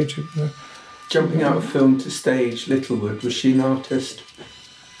 more creative. Jumping out of film to stage, Littlewood, was she an artist?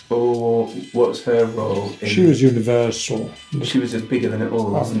 Or what was her role? She was universal. She was bigger than it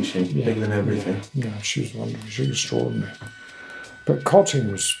all, wasn't she? Yeah, Bigger than everything. Yeah, she was wonderful. She was extraordinary. But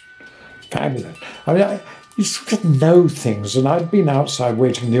Cotting was fabulous. I mean, you sort of know things, and I'd been outside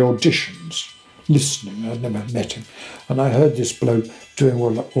waiting the auditions, listening. I'd never met him. And I heard this bloke doing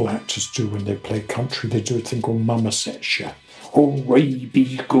what all actors do when they play country. They do a thing called Mummersetshire. Hooray,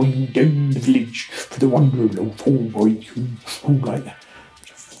 be going down the village for the wonder loaf. Hooray, who like that.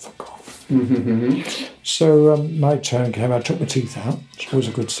 Fuck off. So my turn came. I took my teeth out. It's always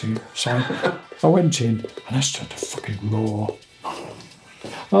a good sign. I went in and I started to fucking roar.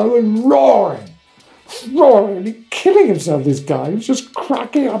 I was roaring, killing himself, this guy. He was just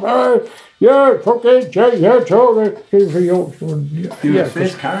cracking up. "Oh, yeah, fucking, yeah, talking. You were a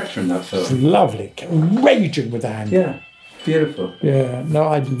fierce character in that film. Lovely. Raging with anger. Yeah, beautiful. Yeah, no,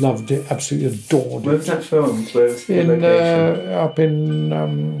 I loved it. Absolutely adored Where it. was that film? Where was the location? Up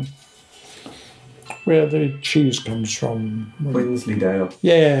in where the cheese comes from. Wensleydale.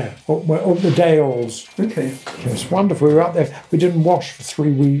 Yeah, up the Dales. Okay. It was wonderful. We were out there. We didn't wash for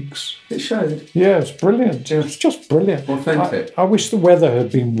 3 weeks. It showed. Yeah, it's brilliant. It was just brilliant. Authentic. I wish the weather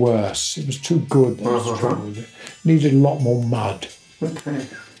had been worse. It was too good. That was the trouble with it. Needed a lot more mud. Okay.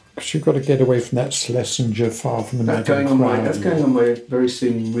 Because you've got to get away from that Schlesinger far from the That's Madame going Crown. on my very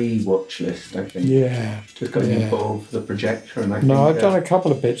soon re-watch list, I think. Yeah. Just got involved for the projector, and I think No, I've done a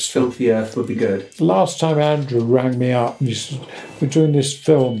couple of bits. Filthy Earth would be good. Last time Andrew rang me up and he said, "We're doing this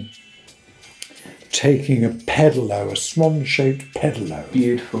film taking a pedalo, a swan-shaped pedalo,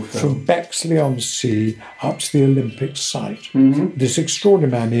 Beautiful film. from Bexley-on-Sea up to the Olympic site. This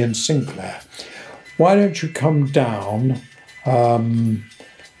extraordinary man, Ian Sinclair. Why don't you come down?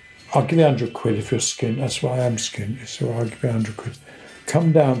 I'll give you 100 quid if you're skint. That's why I am skint. So I'll give you 100 quid.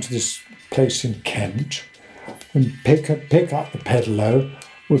 Come down to this place in Kent and pick up the pedalo.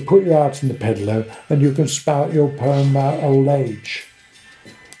 We'll put you out in the pedalo and you can spout your poem about old age."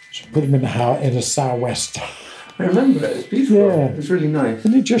 So put him in a sou'wester. I remember it. It was beautiful. Yeah. It was really nice.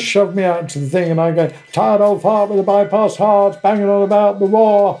 And he just shoved me out into the thing and I go, "Tired old fart with a bypass heart, banging on about the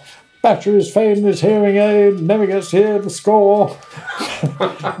war. Batteries fading his hearing aid, never gets to hear the score.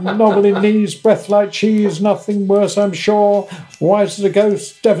 Novel in knees, breath like cheese, nothing worse, I'm sure. White as a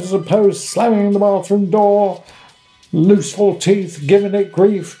ghost, deaf as a post, slamming the bathroom door. loose full teeth, giving it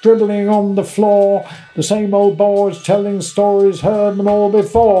grief, dribbling on the floor. The same old boys telling stories, heard them all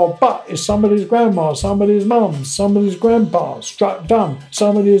before. But it's somebody's grandma, somebody's mum, somebody's grandpa, struck dumb,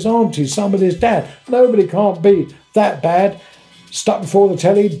 somebody's auntie, somebody's dad. Nobody can't be that bad. Stuck before the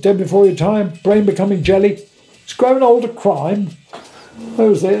telly, dead before your time, brain becoming jelly. It's growing old a crime.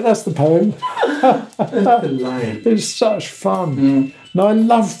 That's the poem. It's such fun. Now, I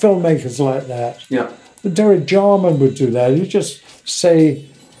love filmmakers like that. Yeah. Derek Jarman would do that. You just say,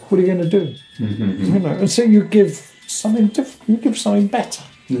 what are you going to do? You know, and so you give something different. You give something better.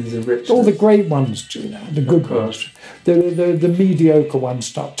 There's a richness. All the great ones do that. The good ones. The mediocre ones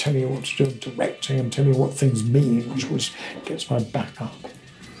start telling you what to do in directing and telling you what things mean, which gets my back up.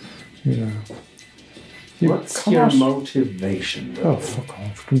 You know. What's your motivation, though? Oh, fuck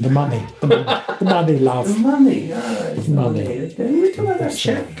off. The money. The money, love. The money. It's money. Okay, we talk about that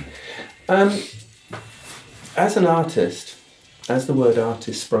check. As an artist, as the word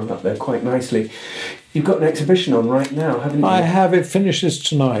artist sprung up there quite nicely, you've got an exhibition on right now, haven't you? I have. It finishes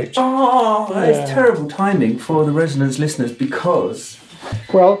tonight. Oh, it's terrible timing for the Resonance listeners because...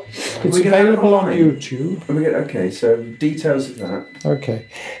 Well, it's available on online. YouTube. Okay, so details of that. Okay.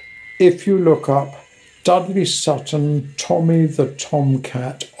 If you look up Dudley Sutton, Tommy the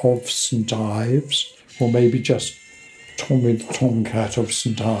Tomcat of St Ives, or maybe just Tommy the Tomcat of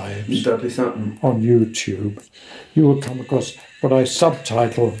St Ives Dudley Sutton on YouTube, you will come across what I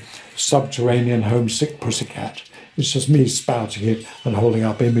subtitle Subterranean Homesick Pussycat. It's just me spouting it and holding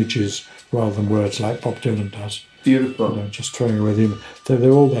up images rather than words like Bob Dylan does. Beautiful. You know, just throwing away the image. They're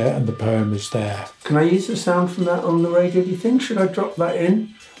all there and the poem is there. Can I use the sound from that on the radio, do you think? Should I drop that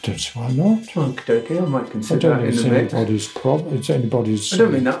in? I don't see why not. Okay, I might I consider don't that think in it's the mix. anybody's problem. It's anybody's. I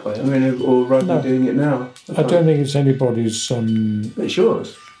don't mean that way. I mean, or rather No. doing it now. I don't think it's anybody's. It's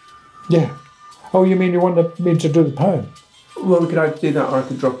yours. Yeah. Oh, you mean you want me to do the poem? Well, could I do that, or I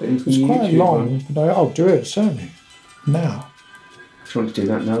could drop it in from It's the quite YouTube long, one? but I'll do it certainly. Now. Do you want to do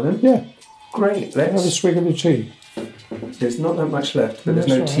that now then? Yeah. Great. Have a Let's. swig of your tea. There's not that much left, but there's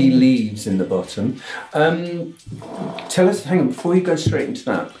no That's all tea right. leaves in the bottom. Tell us. Hang on. Before you go straight into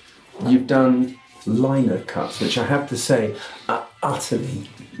that, you've done liner cuts, which I have to say are utterly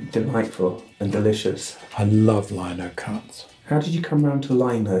delightful and delicious. I love lino cuts. How did you come round to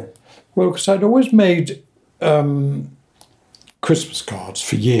lino? Well, because I'd always made Christmas cards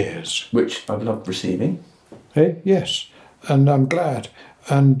for years. Which I've loved receiving. Yes, and I'm glad.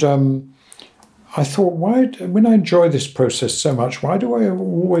 And I thought, when I enjoy this process so much, why do I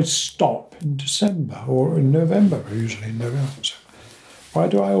always stop in December or in November, usually in November? So why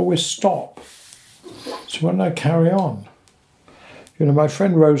do I always stop? So why don't I carry on? You know, my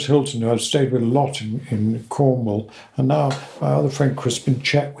friend Rose Hilton, who I've stayed with a lot in Cornwall, and now my other friend Crispin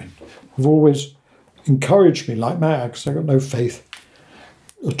Chetwin, have always encouraged me like mad, because I've got no faith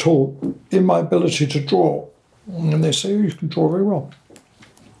at all in my ability to draw. And they say, oh, you can draw very well.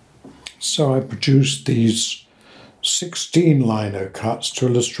 So I produced these 16 lino cuts to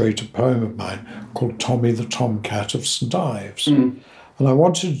illustrate a poem of mine called Tommy the Tomcat of St Ives. And I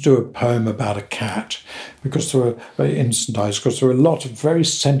wanted to do a poem about a cat because there were, in St Ives, because there were a lot of very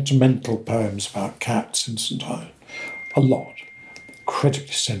sentimental poems about cats in St Ives. A lot.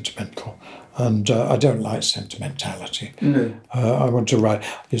 Incredibly sentimental. And I don't like sentimentality. No. I want to write,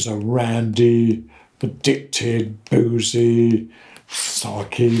 is a randy, addicted, boozy,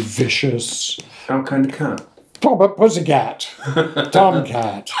 sulky, vicious, Our kind of cat. proper pussycat,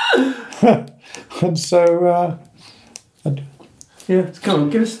 tomcat. And so, Yeah, come on,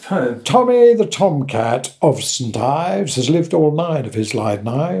 give us the poem. Tommy the Tomcat of St Ives has lived all 9 of his live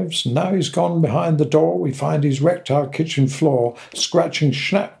lives, and now he's gone behind the door. We find he's wrecked our kitchen floor, scratching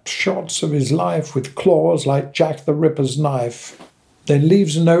snapshots of his life with claws like Jack the Ripper's knife. Then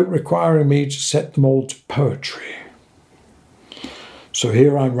leaves a note requiring me to set them all to poetry. So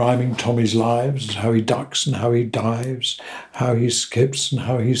here I'm rhyming Tommy's lives, how he ducks and how he dives, how he skips and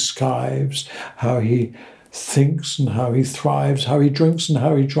how he skives, how he thinks and how he thrives, how he drinks and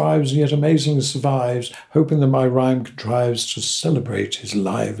how he drives, and yet amazingly survives, hoping that my rhyme contrives to celebrate his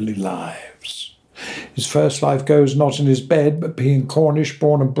lively lives. His first life goes not in his bed, but being Cornish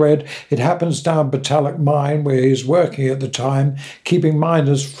born and bred. It happens down Batallock Mine, where he is working at the time, keeping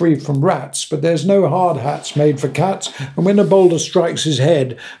miners free from rats. But there's no hard hats made for cats, and when a boulder strikes his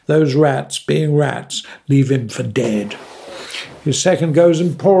head, those rats, being rats, leave him for dead. His second goes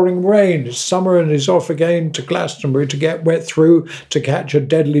in pouring rain. It's summer and he's off again to Glastonbury to get wet through, to catch a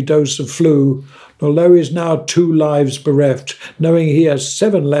deadly dose of flu. Although he's now 2 lives bereft, knowing he has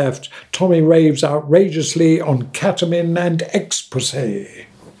 7 left, Tommy raves outrageously on ketamine and ecstasy.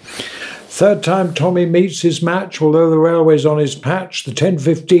 Third time Tommy meets his match, although the railway's on his patch. The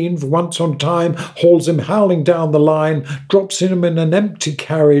 10:15, for once on time, hauls him howling down the line, drops him in an empty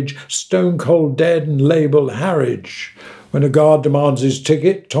carriage, stone cold dead and labelled Harwich. When a guard demands his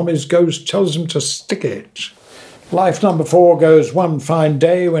ticket, Tommy's ghost tells him to stick it. Life number 4 goes one fine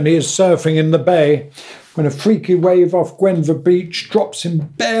day when he is surfing in the bay, when a freaky wave off Gwenver Beach drops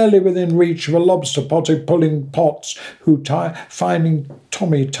him barely within reach of a lobster potter pulling pots, who, finding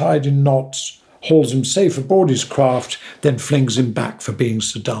Tommy tied in knots, hauls him safe aboard his craft, then flings him back for being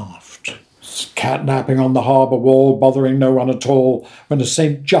so daft. Catnapping on the harbour wall, bothering no one at all, when a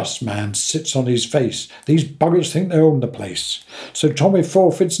St. Just man sits on his face. These buggers think they own the place. So Tommy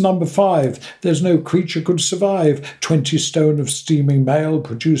forfeits number 5. There's no creature could survive. 20 stone of steaming mail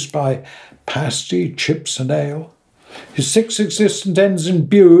produced by pasty, chips and ale. His 6th existence ends in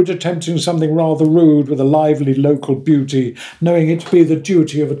Bude, attempting something rather rude with a lively local beauty, knowing it to be the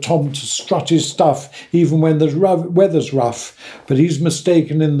duty of a Tom to strut his stuff even when the weather's rough, but he's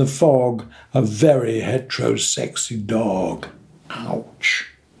mistaken in the fog a very hetero-sexy dog. Ouch.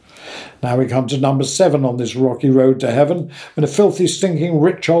 Now we come to number 7 on this rocky road to heaven, when a filthy, stinking,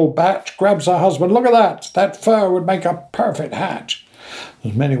 rich old bat grabs her husband. Look at that! That fur would make a perfect hat.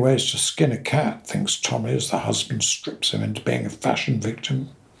 There's many ways to skin a cat, thinks Tommy as the husband strips him into being a fashion victim.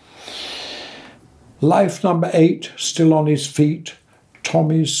 Life number 8, still on his feet,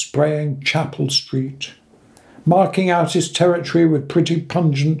 Tommy's spraying Chapel Street, marking out his territory with pretty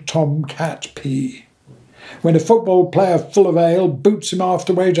pungent tomcat pee. When a football player full of ale boots him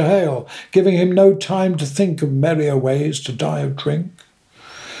after way to hail, giving him no time to think of merrier ways to die of drink.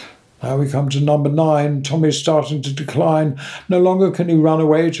 Now we come to number 9. Tommy's starting to decline. No longer can he run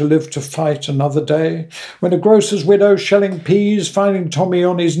away to live to fight another day. When a grocer's widow shelling peas, finding Tommy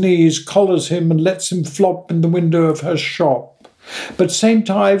on his knees, collars him and lets him flop in the window of her shop. But St.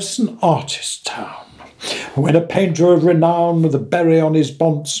 Ives is an artist's town. When a painter of renown with a beret on his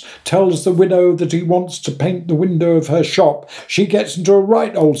bonce tells the widow that he wants to paint the window of her shop, she gets into a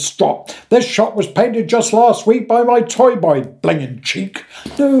right old strop. This shop was painted just last week by my toy boy, blingin' cheek.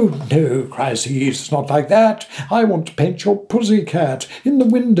 No, no, cries he, it's not like that. I want to paint your pussycat in the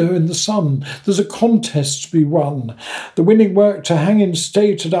window in the sun. There's a contest to be won. The winning work to hang in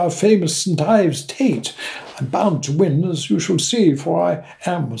state at our famous St. Ives Tate. I'm bound to win, as you shall see, for I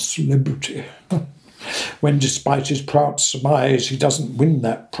am a celebrity. When, despite his proud surmise, he doesn't win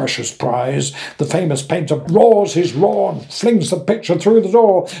that precious prize, the famous painter roars his roar and flings the picture through the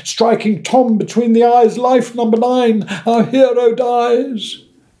door, striking Tom between the eyes. Life number 9, our hero dies.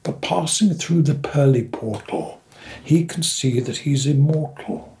 But passing through the pearly portal, he can see that he's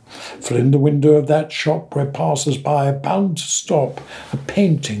immortal. For in the window of that shop where passers-by are bound to stop, a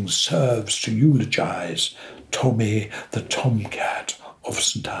painting serves to eulogize Tommy the Tomcat of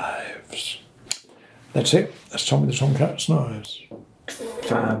St. Ives. That's it. That's Tommy the Tomcat's Knives.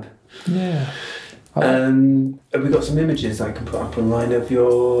 Fab. Yeah. Have we got some images I can put up online of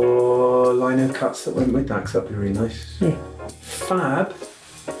your lino cuts that went with that? Because that'd be really nice. Yeah. Fab.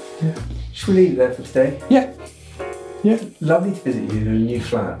 Yeah. Should we leave it there for today? Yeah. Yeah. Lovely to visit you in a new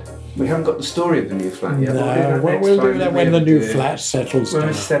flat. We haven't got the story of the new flat yet. No, we'll do that when the new flat settles down. When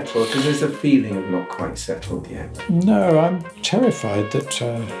it's settled, because there's a feeling of not quite settled yet. No, I'm terrified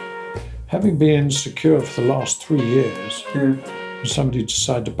that having been insecure for the last 3 years, somebody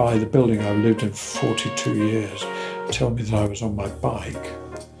decided to buy the building I've lived in for 42 years, tell me that I was on my bike.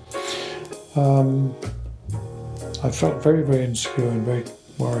 I felt very, very insecure and very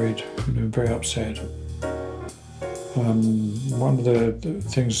worried, very upset. One of the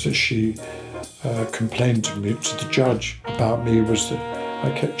things that she complained to the judge about me was that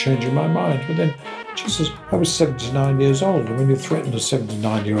I kept changing my mind. But then, Jesus, I was 79 years old, and when you threaten a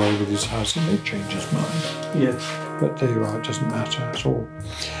 79-year-old with his house, he may change his mind. Yes. But there you are, it doesn't matter at all.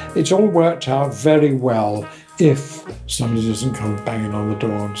 It's all worked out very well if somebody doesn't come banging on the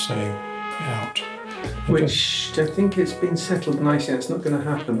door and saying, out. Which I think it's been settled nicely. It's not going to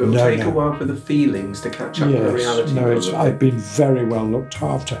happen, but it'll take a while for the feelings to catch up with the reality. No, I've been very well looked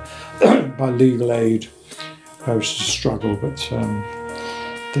after by legal aid. It was a struggle, but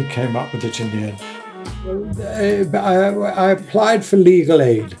they came up with it in the end. I applied for legal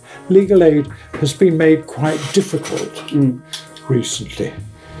aid. Legal aid has been made quite difficult recently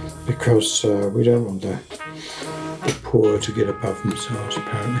because we don't want the poor to get above themselves,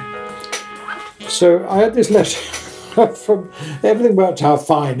 apparently. So I had this letter from, everything worked out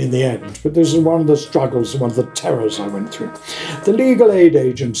fine in the end, but this is one of the struggles and one of the terrors I went through. The Legal Aid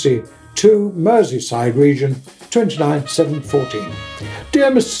Agency, 2 Merseyside Region, 29714.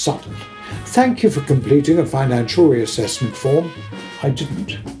 Dear Mr. Sutton, thank you for completing a financial reassessment form. I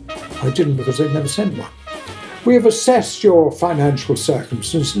didn't. I didn't because they'd never sent one. We have assessed your financial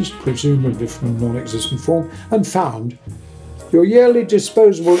circumstances, presumably from a non-existent form, and found your yearly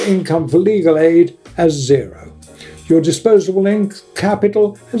disposable income for legal aid as 0. Your disposable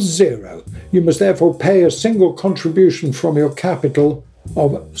capital as 0. You must therefore pay a single contribution from your capital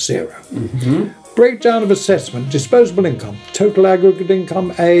of 0. Mm-hmm. Breakdown of assessment: disposable income, total aggregate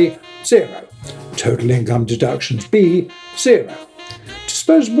income A, 0. Total income deductions B, 0.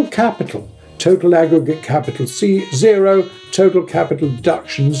 Disposable capital: total aggregate capital C, 0. Total capital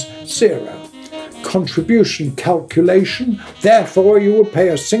deductions, 0. Contribution calculation: therefore you will pay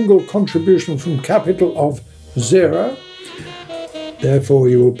a single contribution from capital of 0. Therefore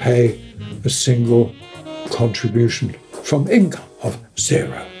you will pay a single contribution from income of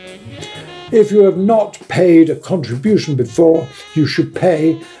 0. If you have not paid a contribution before, you should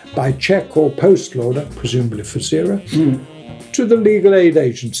pay by cheque or postal order, presumably for 0, to the legal aid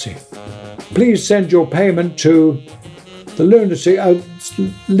agency. Please send your payment to the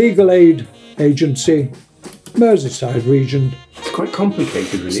Legal Aid Agency, Merseyside region. It's quite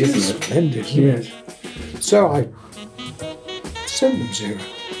complicated, really, isn't it? Splendid. Yes. So I sent them 0.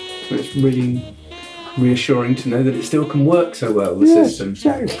 It's really reassuring to know that it still can work so well, the system.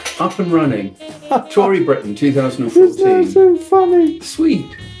 Exactly. Up and running. Tory Britain, 2014. Isn't that so funny? Sweet.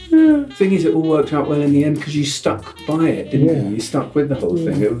 Yeah. Thing is, it all worked out well in the end because you stuck by it, didn't you? You stuck with the whole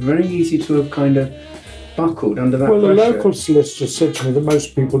thing. It was very easy to have kind of buckled under that Well, pressure. the local solicitor said to me that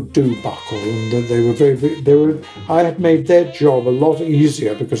most people do buckle, and that I had made their job a lot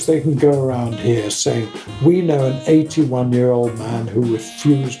easier because they can go around here saying, we know an 81-year-old man who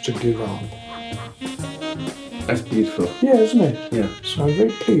refused to give up. That's beautiful. Yeah, isn't it? Yeah. So I'm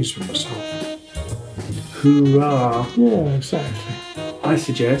very pleased with myself. Hoorah. Yeah, exactly. I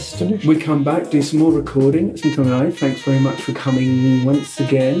suggest Finished. we come back, do some more recording at some time live. Thanks very much for coming once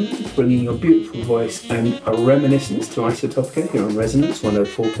again, bringing your beautiful voice and a reminiscence to Isotopica here on Resonance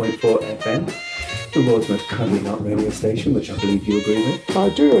 104.4 FM, the world's most cuddling up radio station, which I believe you agree with. I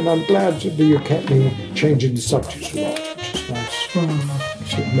do, and I'm glad that you kept me changing the subject a lot, which is nice.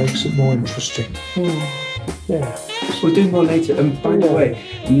 So it makes it more interesting. Yeah. We'll do more later. And by the way,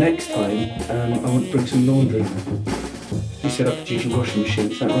 next time I want to bring some laundry. You said I could use your washing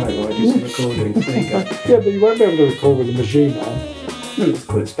machine, is that right? While I do some recording. There you go. Yeah, but you won't be able to record with the machine on. No, let's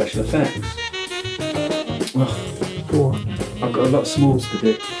call it special effects. Oh, Go on. I've got a lot of smalls to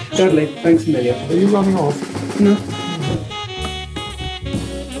do. Dudley, thanks a million. Are you running off? No.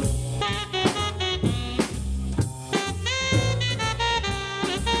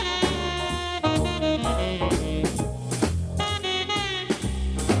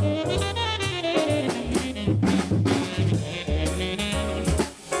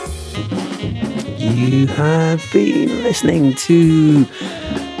 You have been listening to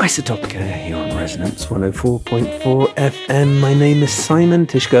Isotopica here on Resonance 104.4 FM. My name is Simon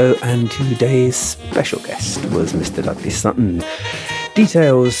Tishko, and today's special guest was Mr. Dudley Sutton.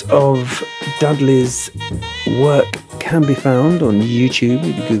 Details of Dudley's work can be found on YouTube.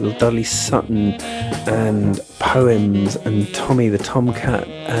 If you Google Dudley Sutton and poems and Tommy the Tomcat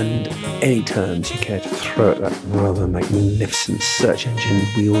and any terms you care to throw at that rather magnificent search engine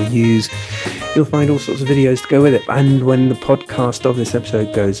we all use, you'll find all sorts of videos to go with it. And when the podcast of this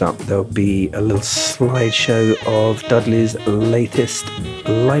episode goes up, there'll be a little slideshow of Dudley's latest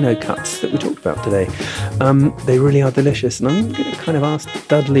lino cuts that we talked about today. They really are delicious, and I'm going to kind of ask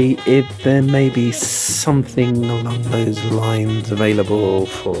Dudley if there may be something along those lines available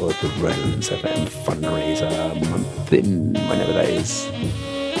for the Resonance FM fundraiser month in whenever that is.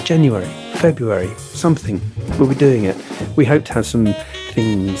 January, February, something. We'll be doing it. We hope to have some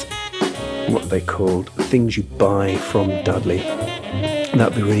things, what they called things you buy from Dudley.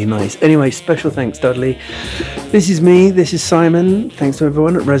 That'd be really nice. Anyway, special thanks, Dudley. This is me, this is Simon. Thanks to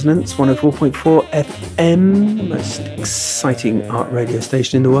everyone at Resonance 104.4 FM, the most exciting art radio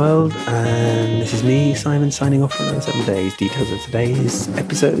station in the world. And this is me, Simon, signing off for another 7 days. Details of today's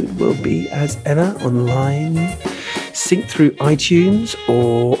episode will be, as ever, online. Sync through iTunes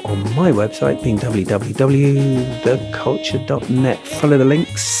or on my website, being www.theculture.net. Follow the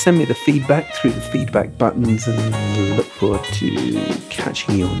links, send me the feedback through the feedback buttons, and look forward to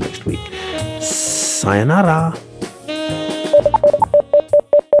catching you on next week. Sayonara!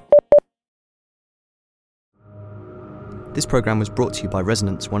 This programme was brought to you by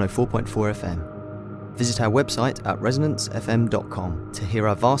Resonance 104.4 FM. Visit our website at resonancefm.com to hear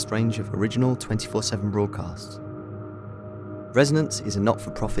our vast range of original 24/7 broadcasts. Resonance is a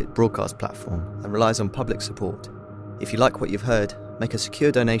not-for-profit broadcast platform and relies on public support. If you like what you've heard, make a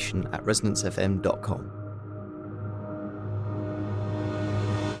secure donation at resonancefm.com.